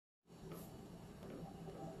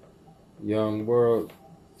Young world.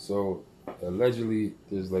 So allegedly,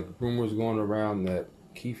 there's like rumors going around that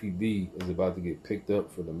Keefe D is about to get picked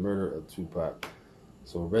up for the murder of Tupac.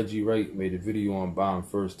 So Reggie Wright made a video on Bomb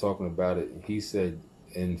first talking about it. He said,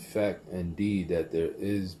 in fact, indeed, that there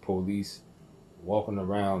is police walking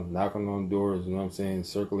around, knocking on doors. You know what I'm saying?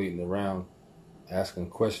 Circulating around, asking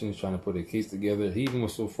questions, trying to put a case together. He even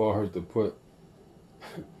went so far as to put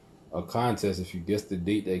a contest. If you guess the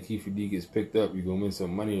date that Keefe D gets picked up, you're gonna win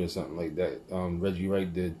some money or something like that. Reggie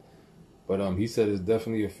Wright did, but he said it's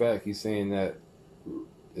definitely a fact. He's saying that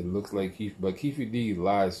it looks like Keefe D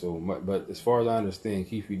lies so much. But as far as I understand,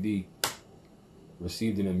 Keefe D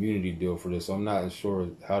received an immunity deal for this, so I'm not sure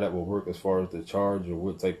how that will work as far as the charge or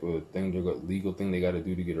what type of thing legal thing they got to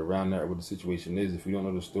do to get around that, or what the situation is. If you don't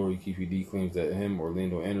know the story, Keefe D claims that him,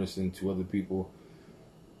 Orlando Anderson, two other people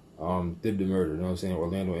did the murder. You know what I'm saying?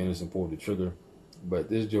 Orlando Anderson pulled the trigger.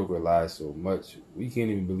 But this Joker lies so much. We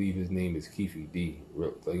can't even believe his name is Keefe D.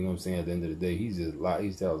 Like, you know what I'm saying? At the end of the day, he's just lie.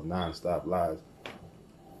 He tells non-stop lies.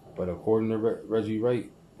 But according to Reggie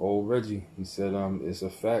Wright, old Reggie, he said it's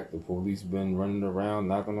a fact. The police been running around,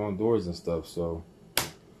 knocking on doors and stuff. So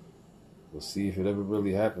we'll see if it ever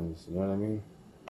really happens. You know what I mean?